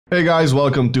Hey guys,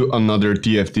 welcome to another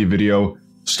TFT video.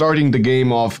 Starting the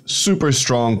game off super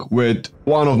strong with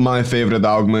one of my favorite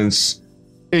augments.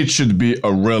 It should be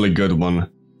a really good one.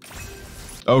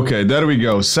 Okay, there we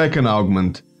go, second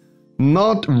augment.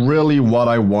 Not really what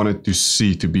I wanted to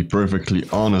see, to be perfectly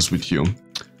honest with you.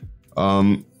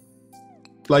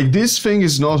 Like, this thing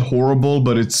is not horrible,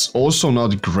 but it's also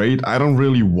not great. I don't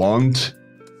really want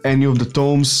any of the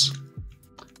tomes.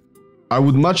 I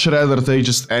would much rather take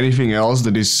just anything else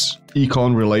that is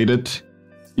econ related.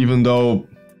 Even though,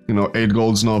 you know, 8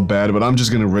 gold's not bad, but I'm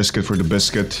just gonna risk it for the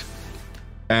biscuit.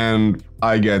 And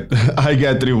I get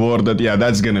rewarded. Yeah,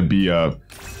 that's gonna be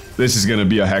this is gonna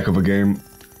be a heck of a game.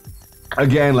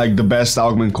 Again, like the best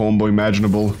augment combo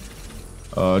imaginable.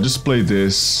 Just play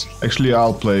this. Actually,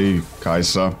 I'll play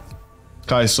Kaisa.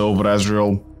 Kaisa over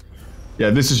Ezreal. Yeah,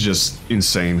 this is just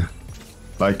insane.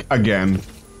 Like, again,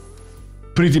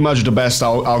 pretty much the best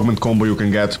augment combo you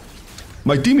can get.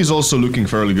 My team is also looking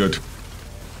fairly good.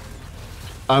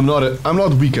 I'm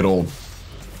not weak at all.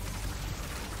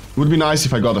 Would be nice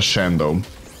if I got a Shen though.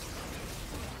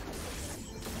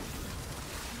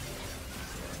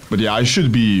 But yeah, I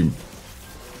should be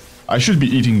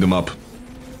eating them up.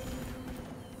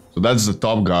 So that's the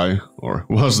top guy, or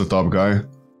was the top guy.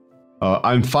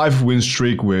 I'm 5 win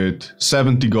streak with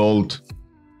 70 gold.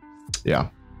 Yeah,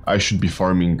 I should be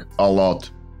farming a lot.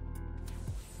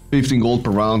 15 gold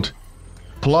per round.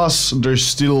 Plus, there's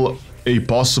still a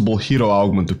possible hero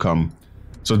augment to come.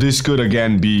 So this could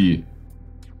again be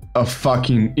a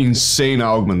fucking insane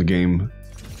augment game.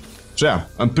 So yeah,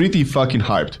 I'm pretty fucking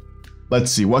hyped.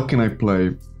 Let's see, what can I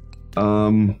play?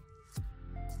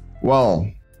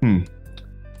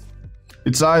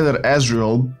 It's either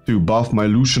Ezreal to buff my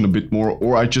Lucian a bit more,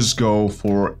 or I just go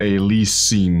for a Lee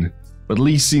Sin. But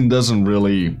Lee Sin doesn't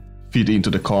really fit into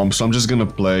the comp, so I'm just gonna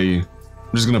play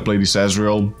this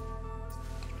Ezreal.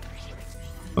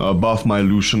 Buff my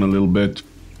Lucian a little bit.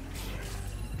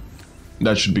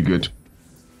 That should be good.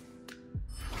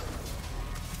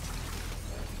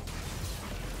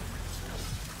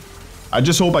 I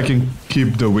just hope I can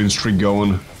keep the win streak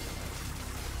going.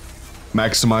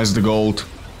 Maximize the gold.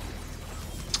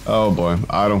 Oh boy,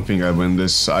 I don't think I win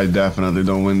this. I definitely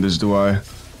don't win this, do I?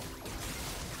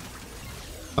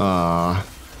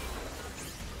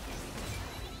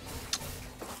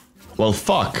 Well,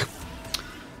 fuck.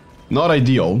 Not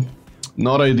ideal.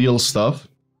 Not ideal stuff.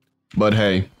 But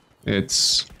hey, it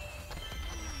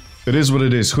is what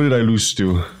it is. Who did I lose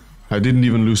to? I didn't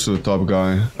even lose to the top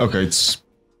guy. Okay, it's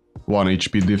 1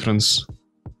 HP difference.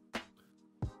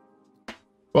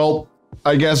 Well,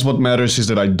 I guess what matters is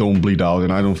that I don't bleed out,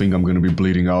 and I don't think I'm gonna be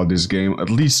bleeding out this game, at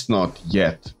least not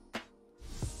yet.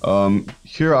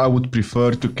 Here I would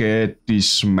prefer to get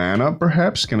this mana,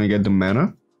 perhaps. Can I get the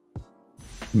mana?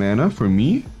 Mana for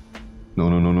me?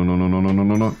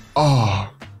 No.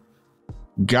 Oh!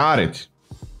 Got it!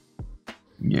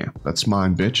 Yeah, that's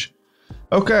mine, bitch.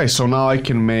 Okay, so now I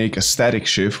can make a static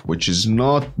shift, which is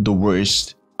not the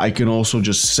worst. I can also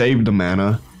just save the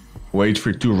mana, wait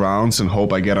for 2 rounds and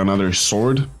hope I get another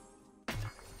sword.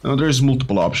 Now there's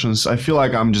multiple options. I feel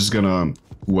like I'm just gonna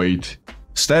wait.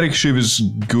 Static shift is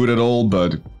good at all,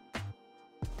 but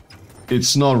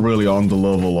it's not really on the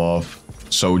level of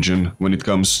Sojin when it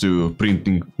comes to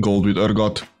printing gold with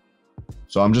Urgot.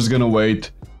 So I'm just gonna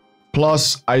wait.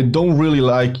 Plus, I don't really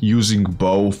like using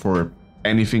bow for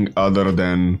anything other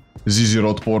than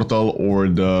Zizirot portal or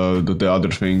the other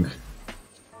thing.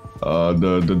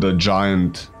 The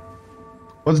giant...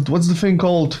 What's the thing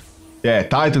called? Yeah,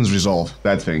 Titan's Resolve,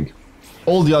 that thing.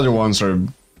 All the other ones are...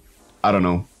 I don't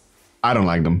know. I don't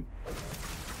like them.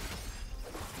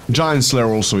 Giant Slayer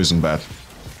also isn't bad.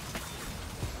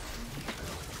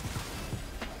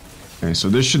 Okay, so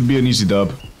this should be an easy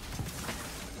dub.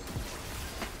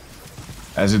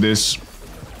 As it is.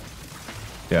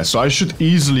 Yeah, so I should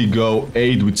easily go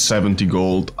 8 with 70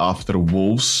 gold after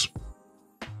Wolves.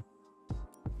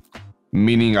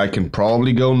 Meaning I can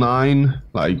probably go 9,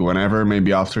 like whenever,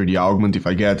 maybe after the augment. If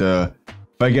I get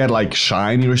like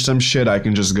shiny or some shit, I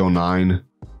can just go 9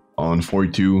 on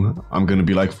 42. I'm gonna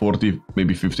be like 40,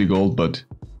 maybe 50 gold, but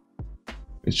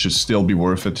it should still be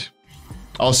worth it.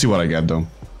 I'll see what I get though.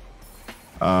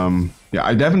 Yeah,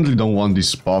 I definitely don't want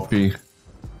this Poppy.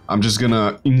 I'm just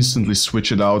gonna instantly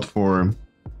switch it out for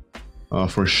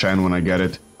Shen when I get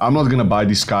it. I'm not gonna buy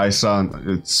this Kaisa,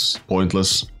 it's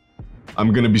pointless.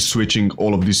 I'm gonna be switching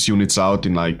all of these units out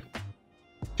in like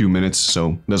 2 minutes,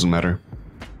 so doesn't matter.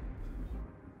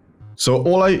 So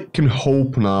all I can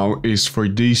hope now is for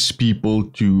these people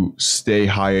to stay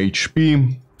high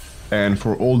HP and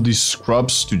for all these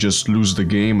scrubs to just lose the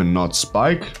game and not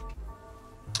spike.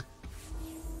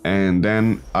 and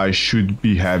then I should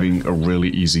be having a really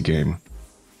easy game.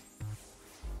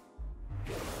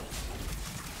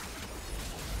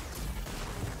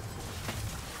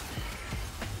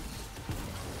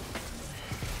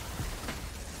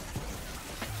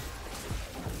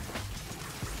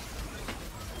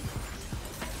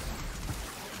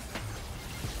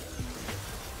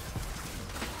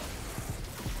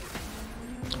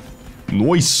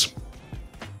 Nice.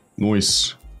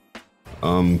 Nice.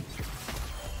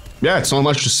 Yeah, it's not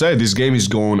much to say. This game is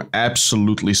going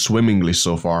absolutely swimmingly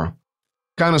so far.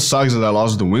 Kinda sucks that I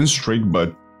lost the win streak,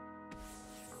 but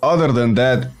other than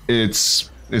that, it's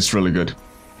really good.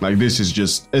 Like, this is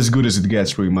just as good as it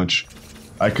gets, pretty much.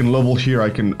 I can level here, I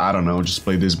don't know, just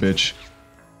play this bitch.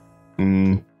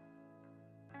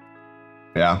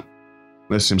 Yeah,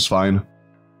 this seems fine.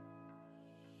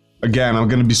 Again, I'm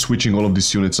gonna be switching all of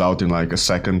these units out in like a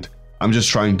second. I'm just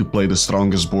trying to play the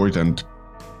strongest board and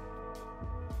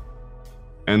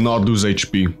not lose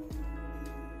HP.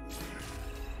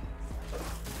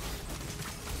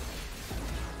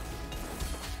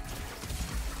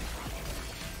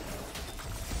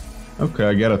 Okay,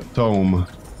 I get a tome.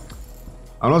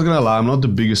 I'm not gonna lie, I'm not the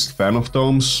biggest fan of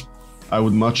tomes. I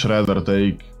would much rather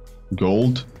take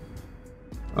gold.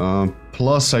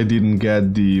 Plus I didn't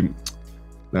get the...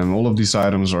 Then all of these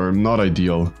items are not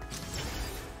ideal.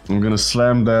 I'm gonna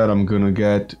slam that, I'm gonna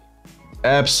get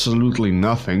absolutely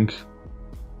nothing.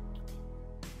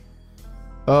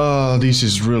 This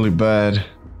is really bad.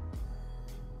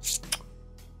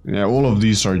 Yeah, all of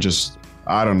these are just,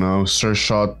 I don't know, Sir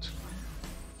Shot.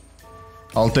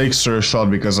 I'll take Sir Shot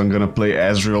because I'm gonna play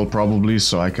Ezreal probably,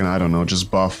 so I can, I don't know,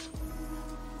 just buff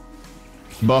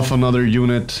another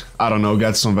unit. I don't know,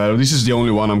 get some value. This is the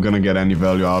only one I'm gonna get any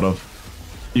value out of,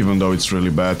 even though it's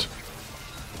really bad.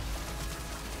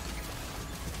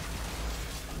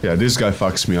 Yeah, this guy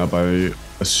fucks me up, I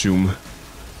assume.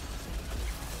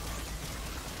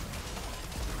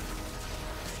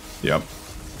 Yep.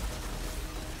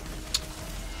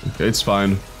 Okay, it's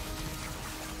fine.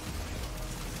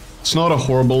 It's not a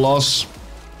horrible loss.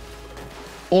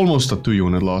 Almost a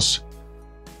 2-unit loss.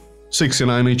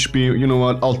 69 HP, you know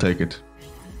what, I'll take it.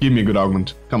 Give me a good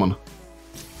augment, come on.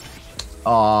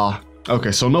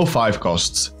 Okay, so no 5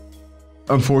 costs.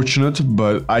 Unfortunate,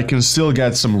 but I can still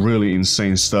get some really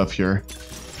insane stuff here.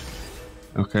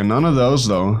 Okay, none of those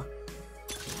though.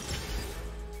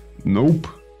 Nope.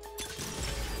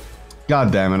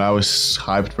 God damn it, I was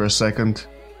hyped for a second.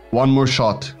 One more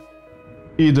shot.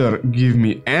 Either give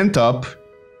me Ant Up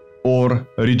or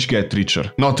Rich Get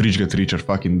Richer. Not Rich Get Richer,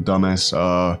 fucking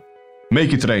dumbass.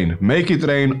 Make it rain. Make it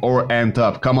rain or Ant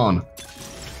Up. Come on.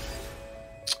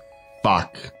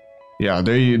 Fuck. Yeah,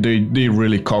 they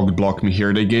really cock blocked me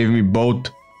here. They gave me both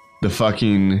the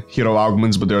fucking hero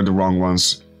augments, but they're the wrong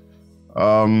ones.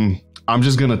 I'm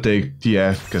just gonna take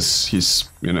TF because he's,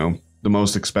 you know, the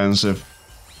most expensive.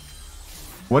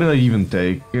 What did I even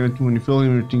take? When you fill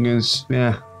everything is,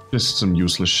 yeah, just some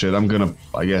useless shit. I'm gonna,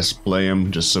 I guess, play him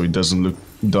just so he doesn't look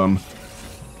dumb.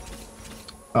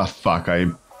 Ah, fuck, I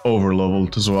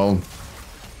overleveled as well.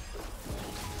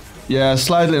 Yeah,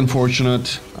 slightly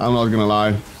unfortunate, I'm not gonna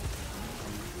lie.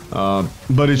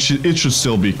 But it should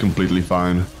still be completely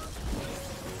fine.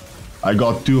 I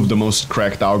got 2 of the most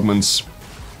cracked augments.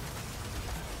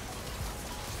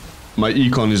 My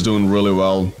econ is doing really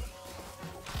well.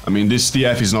 I mean, this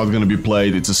TF is not gonna be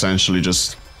played, it's essentially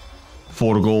just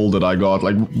 4 gold that I got.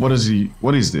 Like, what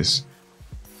is this?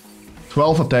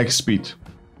 12 attack speed.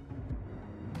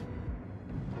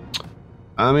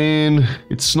 I mean,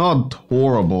 it's not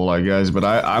horrible, I guess, but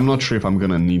I'm not sure if I'm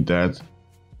gonna need that.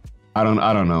 I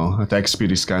don't know. Attack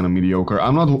speed is kind of mediocre.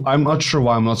 I'm not sure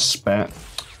why I'm not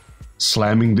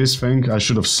slamming this thing. I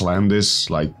should have slammed this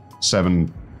like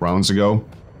 7 rounds ago.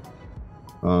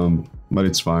 But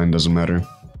it's fine, doesn't matter.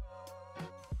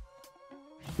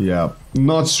 Yeah,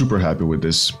 not super happy with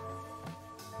this.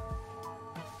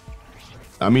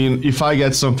 I mean, if I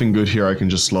get something good here, I can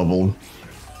just level.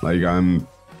 Like, I'm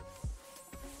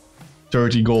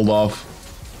 30 gold off.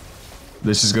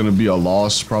 This is gonna be a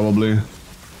loss, probably.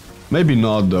 Maybe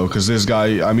not, though, because this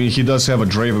guy, I mean, he does have a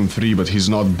Draven 3, but he's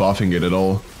not buffing it at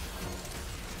all.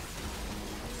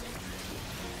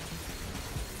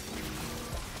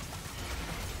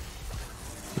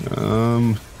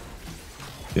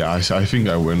 Yeah, I think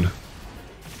I win.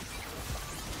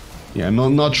 Yeah,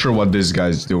 not sure what this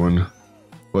guy's doing.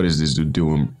 What is this dude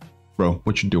doing? Bro,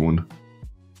 what you doing?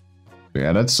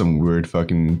 Yeah, that's some weird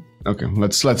fucking... Okay,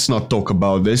 let's not talk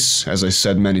about this. As I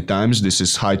said many times, this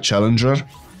is high challenger.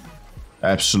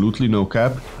 Absolutely no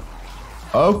cap.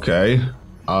 Okay.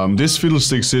 This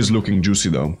Fiddlesticks is looking juicy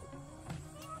though.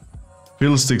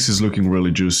 Fiddlesticks is looking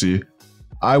really juicy.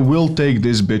 I will take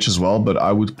this bitch as well, but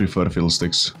I would prefer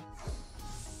Fiddlesticks.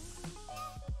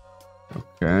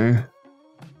 Okay.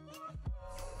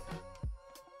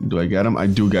 Do I get him? I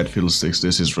do get Fiddlesticks.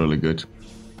 This is really good.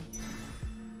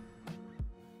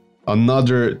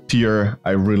 Another tier.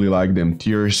 I really like them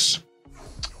tiers.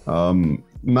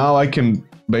 Now I can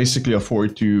basically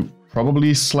afford to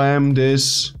probably slam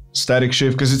this static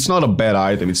shift because it's not a bad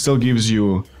item. It still gives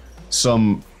you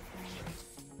some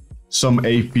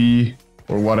AP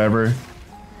or whatever.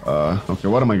 Okay,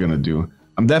 what am I gonna do?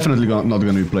 I'm definitely not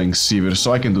gonna be playing Sivir,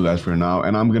 so I can do that for now,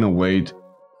 and I'm gonna wait.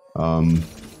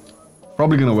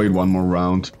 Probably gonna wait one more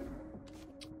round.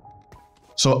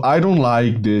 So I don't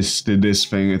like this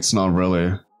thing. It's not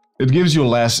really. It gives you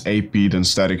less AP than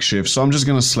static shift, so I'm just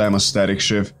gonna slam a static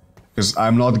shift because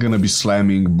I'm not gonna be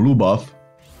slamming blue buff.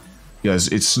 Yes,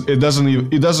 it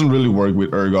doesn't really work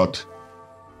with Urgot.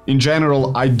 In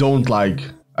general, I don't like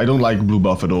blue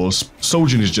buff at all.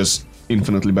 Sojin is just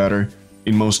infinitely better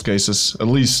in most cases, at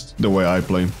least the way I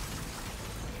play.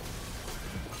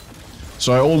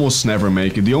 So I almost never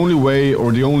make it. The only way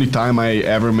or the only time I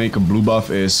ever make a blue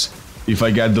buff is if I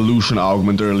get Delusion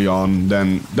Augment early on,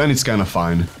 then it's kind of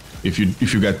fine if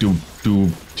you get two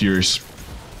tiers.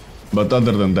 But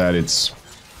other than that,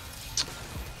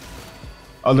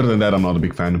 I'm not a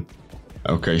big fan.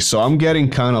 Okay, so I'm getting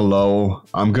kind of low.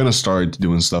 I'm gonna start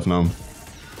doing stuff now.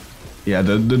 Yeah,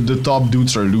 the top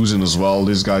dudes are losing as well.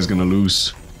 This guy's gonna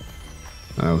lose.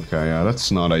 Okay, yeah,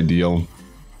 that's not ideal.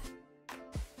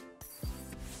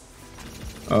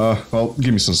 Well,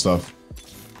 give me some stuff.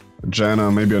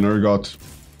 Janna, maybe an Urgot.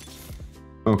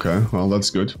 Okay, well, that's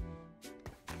good.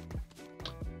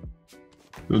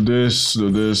 Do this,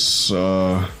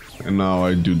 and now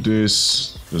I do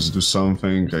this. Just do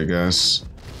something, I guess.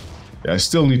 Yeah, I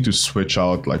still need to switch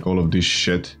out, like, all of this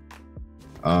shit.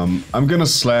 I'm gonna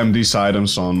slam these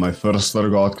items on my first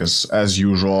Urgot, because, as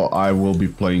usual, I will be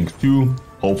playing 2,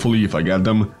 hopefully, if I get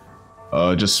them.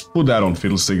 Just put that on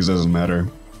Fiddlesticks, doesn't matter.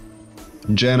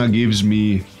 Janna gives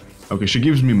me... Okay, she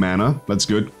gives me mana, that's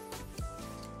good.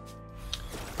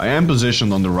 I am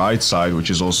positioned on the right side, which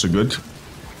is also good.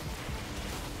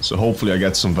 So hopefully I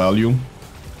get some value.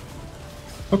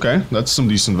 Okay, that's some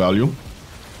decent value.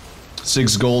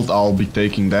 6 gold, I'll be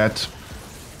taking that.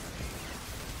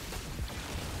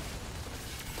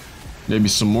 Maybe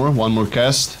some more, one more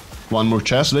cast. One more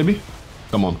chest, maybe?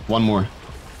 Come on, one more.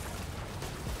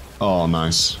 Oh,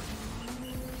 nice.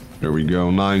 There we go,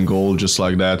 9 gold, just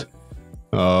like that.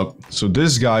 So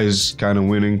this guy is kind of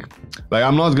winning. Like,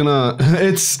 I'm not gonna...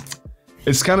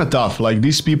 It's kind of tough. Like,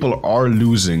 these people are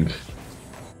losing.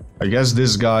 I guess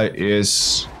this guy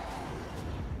is...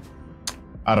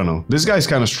 I don't know. This guy is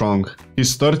kind of strong.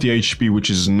 He's 30 HP, which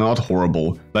is not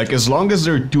horrible. Like, as long as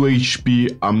they're 2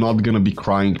 HP, I'm not gonna be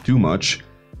crying too much.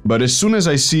 But as soon as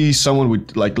I see someone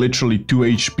with, like, literally 2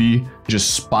 HP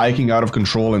just spiking out of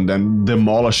control and then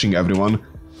demolishing everyone,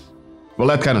 well,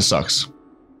 that kind of sucks.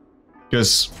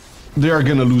 Because they are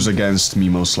gonna lose against me,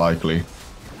 most likely.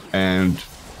 And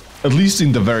at least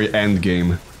in the very end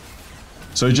game.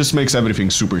 So it just makes everything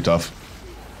super tough.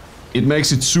 It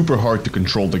makes it super hard to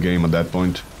control the game at that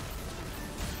point.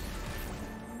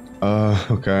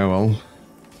 Okay, well.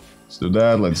 Let's do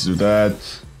that, let's do that.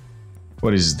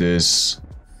 What is this?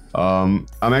 I'm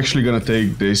actually gonna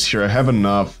take this here. I have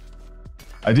enough.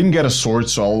 I didn't get a sword,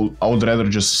 so I would rather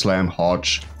just slam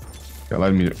Hodge. Okay,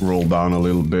 let me roll down a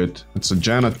little bit. It's a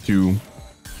Janna 2.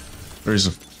 There's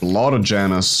a lot of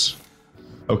Jannas.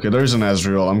 Okay, there's an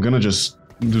Ezreal. I'm gonna just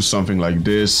do something like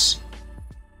this.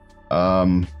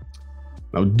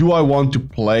 Now, do I want to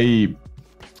play...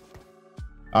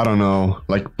 I don't know.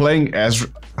 Like, playing Ezreal...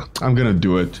 I'm gonna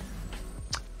do it.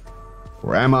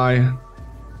 Or am I?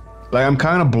 Like, I'm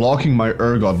kind of blocking my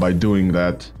Urgot by doing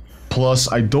that. Plus,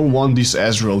 I don't want this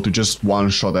Ezreal to just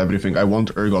one-shot everything. I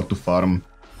want Urgot to farm.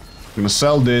 I'm gonna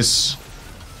sell this.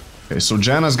 Okay, so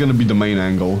Janna's gonna be the main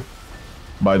angle.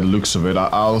 By the looks of it.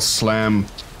 I'll slam...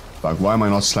 Fuck, why am I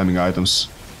not slamming items?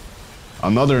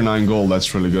 Another 9 gold,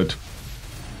 that's really good.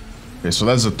 Okay, so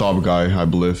that's the top guy, I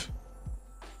believe.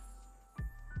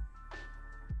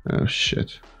 Oh,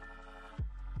 shit.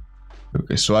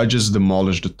 Okay, so I just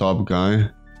demolished the top guy.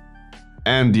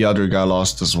 And the other guy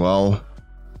lost as well.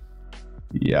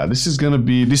 Yeah, this is gonna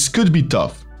be... This could be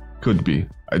tough. Could be.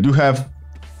 I do have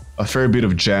a fair bit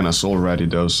of Jannas already,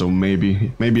 though, so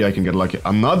maybe I can get lucky.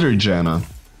 Another Janna.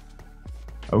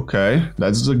 Okay,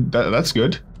 that's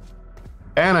good.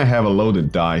 And I have a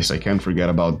loaded dice, I can't forget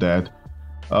about that.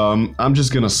 I'm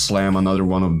just gonna slam another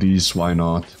one of these, why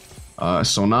not?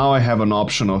 So now I have an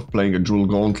option of playing a Jewel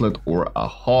Gauntlet or a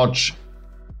Hodge.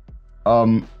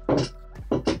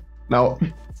 Now,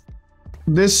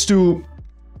 this too,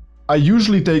 I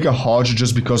usually take a Hodge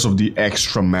just because of the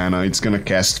extra mana. It's gonna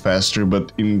cast faster,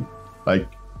 but in, like,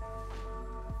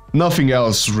 nothing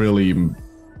else really.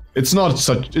 It's not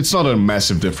a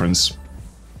massive difference.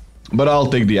 But I'll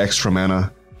take the extra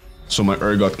mana, so my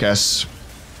Urgot casts,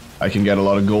 I can get a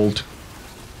lot of gold.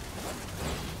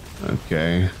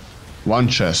 Okay, one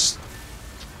chest.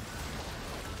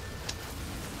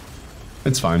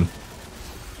 It's fine.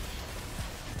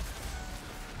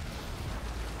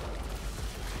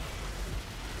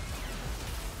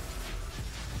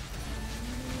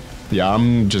 Yeah,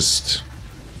 I'm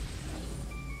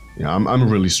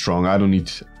really strong. I don't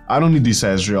need this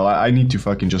Ezreal. I need to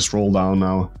fucking just roll down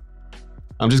now.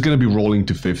 I'm just gonna be rolling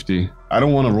to 50. I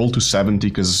don't want to roll to 70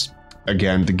 because,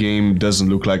 again, the game doesn't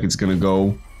look like it's gonna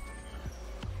go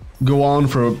on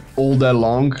for all that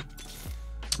long.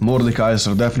 Mordekai's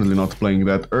are definitely not playing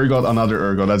that. Urgot, another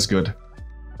Urgot, that's good.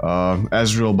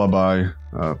 Ezreal, bye-bye.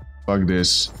 Fuck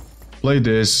this. Play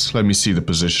this. Let me see the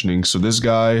positioning. So this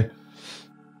guy...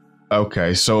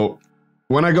 Okay, so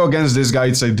when I go against this guy,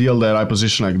 it's ideal that I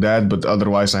position like that, but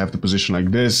otherwise I have to position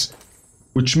like this.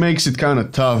 Which makes it kind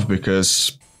of tough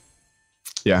because...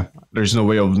 Yeah, there's no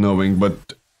way of knowing,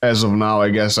 but as of now, I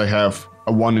guess I have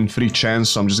a 1 in 3 chance,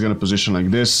 so I'm just gonna position like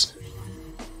this.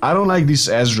 I don't like this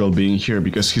Ezreal being here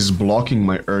because he's blocking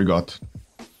my Urgot.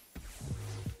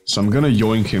 So I'm gonna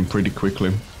yoink him pretty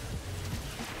quickly.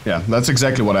 Yeah, that's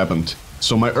exactly what happened.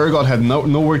 So my Urgot had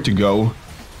nowhere to go,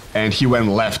 and he went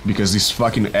left because this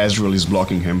fucking Ezreal is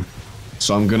blocking him.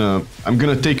 So I'm gonna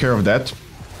take care of that.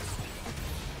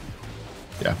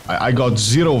 Yeah, I got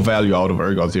 0 value out of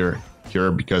Urgot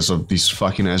here because of this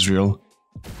fucking Ezreal.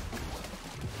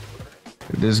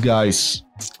 This guy's...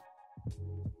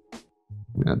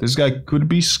 Yeah, this guy could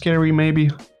be scary,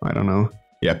 maybe. I don't know.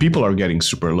 Yeah, people are getting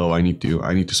super low. I need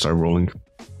to start rolling,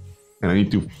 and I need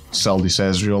to sell this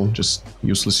Ezreal, just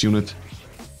useless unit.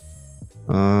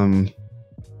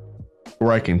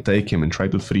 Or I can take him and try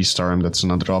to 3-star him. That's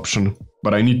another option.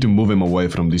 But I need to move him away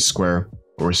from this square,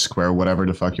 or square, whatever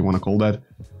the fuck you want to call that.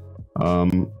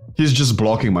 He's just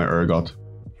blocking my Urgot.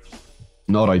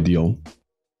 Not ideal.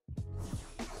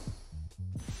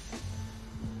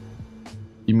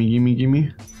 Gimme, gimme,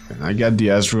 gimme. I get the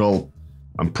Ezreal.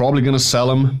 I'm probably gonna sell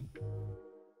him,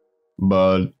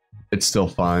 but it's still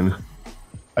fine.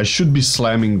 I should be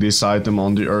slamming this item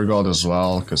on the Urgot as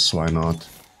well, because why not?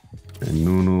 And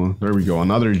Nunu. There we go,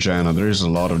 another Janna. There's a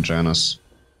lot of Jannas.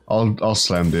 I'll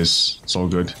slam this. It's all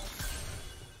good.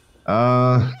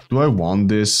 Do I want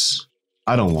this?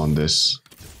 I don't want this.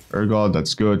 Urgot,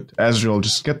 that's good. Ezreal,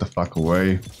 just get the fuck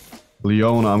away.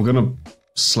 Leona, I'm gonna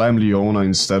slam Leona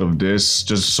instead of this,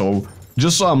 just so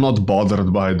I'm not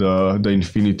bothered by the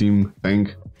Infinity thing.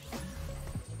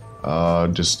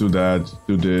 Just do that,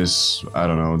 do this, I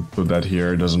don't know, put that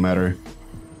here, doesn't matter.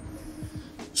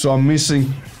 So I'm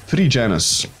missing 3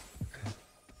 Jannas.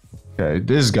 Okay,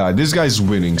 this guy's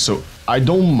winning, so I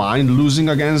don't mind losing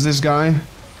against this guy,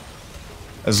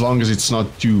 as long as it's not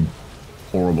too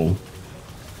horrible.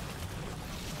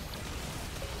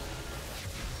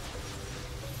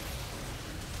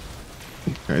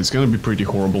 Okay, it's gonna be pretty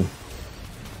horrible.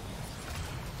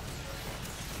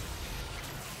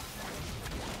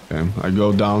 Okay, I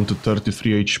go down to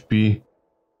 33 HP.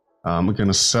 I'm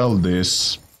gonna sell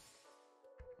this.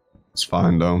 It's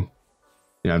fine though.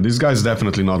 Yeah, this guy's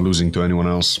definitely not losing to anyone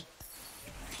else.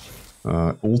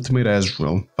 Ultimate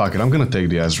Ezreal. Fuck it, I'm gonna take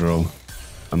the Ezreal.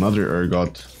 Another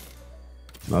Urgot.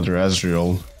 Another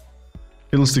Ezreal.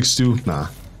 Fiddlesticks too? Nah.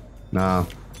 Nah.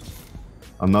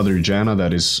 Another Janna,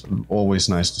 that is always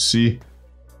nice to see.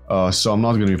 So I'm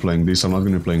not gonna be playing this, I'm not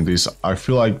gonna be playing this. I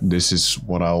feel like this is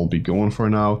what I'll be going for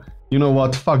now. You know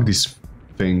what, fuck this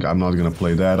thing, I'm not gonna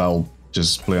play that, I'll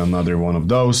just play another one of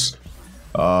those.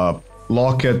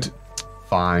 Locket,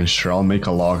 fine, sure, I'll make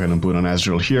a Locket and put an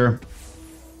Ezreal here.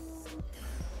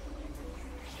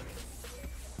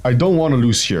 I don't want to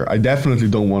lose here, I definitely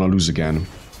don't want to lose again.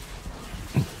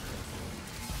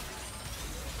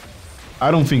 I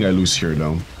don't think I lose here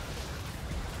though.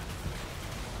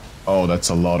 Oh, that's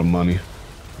a lot of money.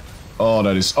 Oh,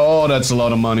 that's a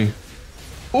lot of money.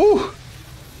 Ooh!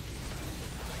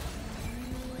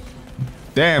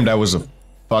 Damn, that was a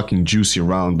fucking juicy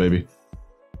round, baby.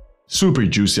 Super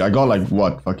juicy. I got like,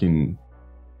 what, fucking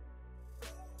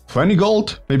 20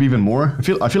 gold? Maybe even more? I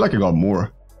feel like I got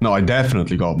more. No, I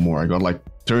definitely got more. I got like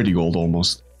 30 gold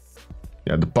almost.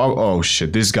 Yeah, the power. Oh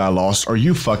shit, this guy lost. Are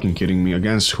you fucking kidding me?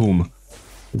 Against whom?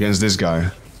 Against this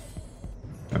guy.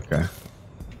 Okay.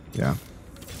 Yeah.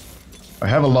 I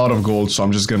have a lot of gold, so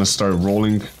I'm just gonna start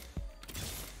rolling.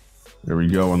 There we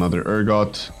go, another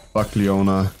Urgot. Fuck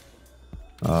Leona.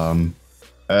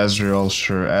 Azrael,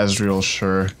 sure. Azrael,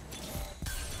 sure.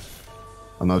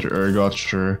 Another Urgot,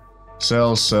 sure.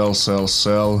 Sell, sell, sell,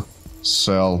 sell,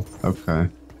 sell. Okay.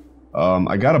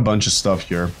 I got a bunch of stuff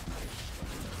here.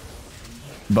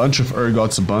 Bunch of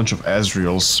Urgots, a bunch of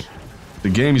Azraels. The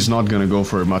game is not gonna go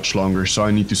for much longer, so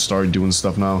I need to start doing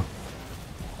stuff now.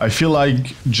 I feel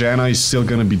like Janna is still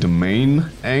gonna be the main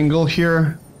angle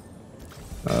here.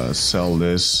 Sell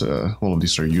this. All of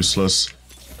these are useless.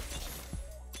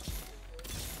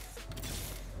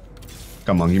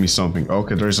 Come on, give me something.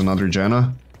 Okay, there's another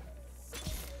Janna.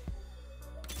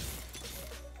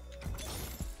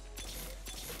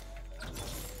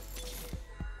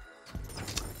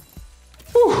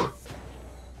 Whew.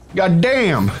 God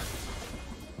damn!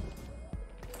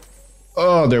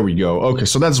 Oh, there we go. Okay,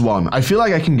 so that's one. I feel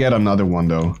like I can get another one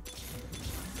though.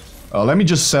 Let me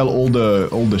just sell all the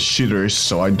shitters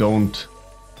so I don't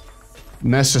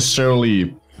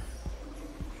necessarily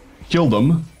kill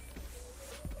them.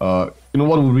 You know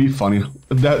what would be funny?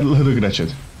 Look at that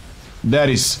shit. That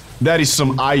is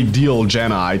some ideal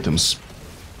Janna items.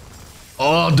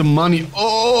 Oh, the money.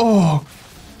 Oh.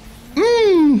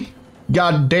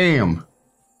 God damn.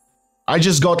 I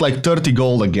just got like 30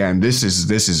 gold again. This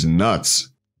is nuts.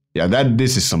 Yeah,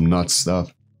 this is some nuts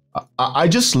stuff. I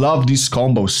just love these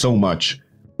combos so much.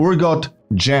 Urgot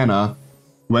Janna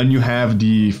when you have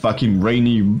the fucking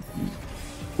rainy,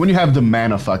 when you have the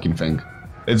mana fucking thing.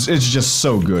 It's just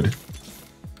so good.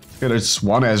 Okay, there's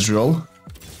one Azrael.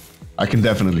 I can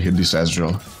definitely hit this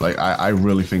Azrael. Like I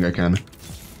really think I can.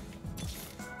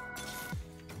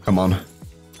 Come on.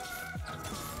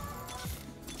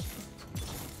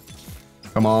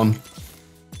 Come on.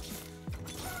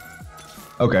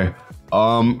 Okay.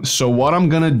 So what I'm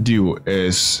gonna do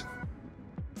is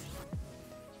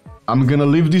I'm gonna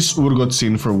leave these Urgots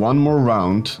in for one more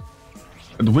round.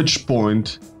 At which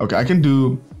point, okay, I can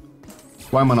do.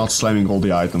 Why am I not slamming all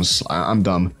the items? I'm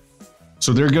dumb.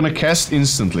 So they're gonna cast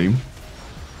instantly.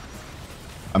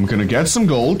 I'm gonna get some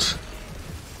gold.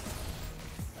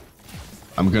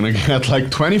 I'm gonna get like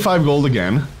 25 gold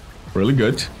again. Really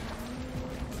good.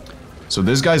 So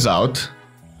this guy's out.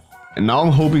 And now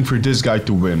I'm hoping for this guy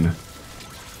to win.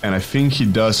 And I think he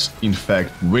does, in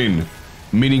fact, win.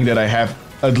 Meaning that I have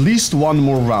at least one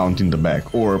more round in the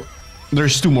back. Or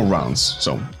there's 2 more rounds.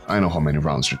 So I know how many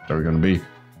rounds there are gonna be.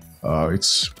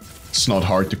 It's not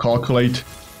hard to calculate.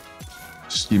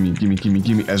 Just give me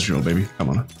Ezreal, baby. Come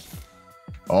on.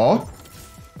 Oh.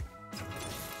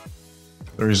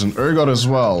 There is an Urgot as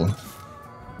well.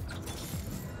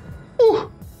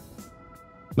 Whew.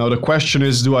 Now the question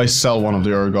is, do I sell one of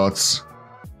the Urgots?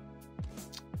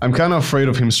 I'm kind of afraid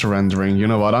of him surrendering. You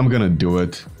know what? I'm gonna do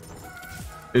it.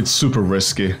 It's super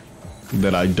risky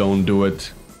that I don't do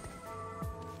it.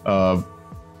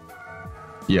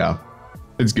 Yeah.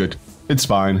 It's good. It's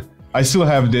fine. I still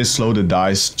have this loaded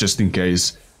dice just in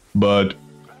case, but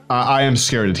I am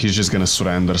scared that he's just gonna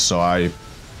surrender, so I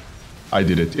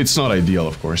did it. It's not ideal,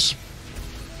 of course.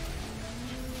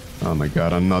 Oh my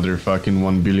god, another fucking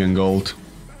 1 billion gold.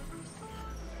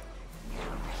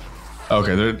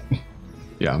 Okay,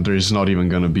 there is not even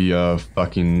gonna be a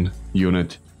fucking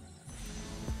unit.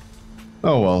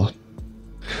 Oh well.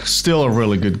 Still a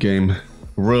really good game.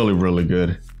 Really, really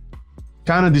good.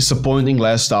 Kinda disappointing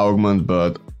last Augment,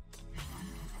 but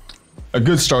a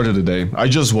good start of the day. I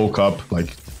just woke up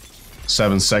like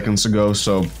 7 seconds ago,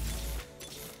 so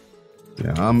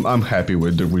yeah, I'm happy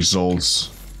with the results.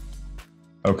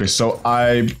 Okay, so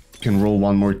I can roll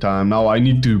one more time. Now I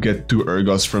need to get 2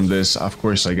 Urgots from this. Of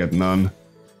course I get none.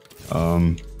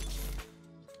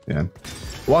 Yeah.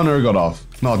 1 Urgot off.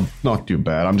 Not too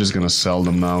bad. I'm just gonna sell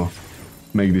them now.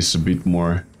 Make this a bit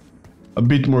more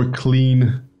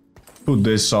clean. Put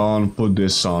this on, put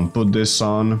this on, put this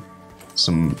on.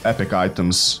 Some epic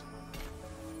items.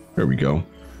 There we go.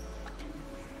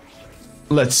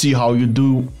 Let's see how you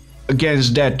do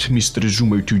against that, Mr.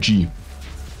 Zoomer 2G.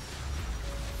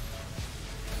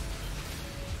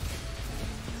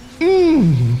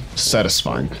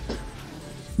 Satisfying.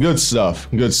 Good stuff,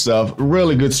 good stuff.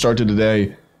 Really good start to the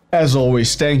day. As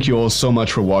always, thank you all so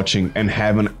much for watching and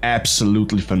have an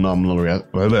absolutely phenomenal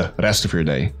rest of your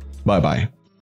day. Bye bye.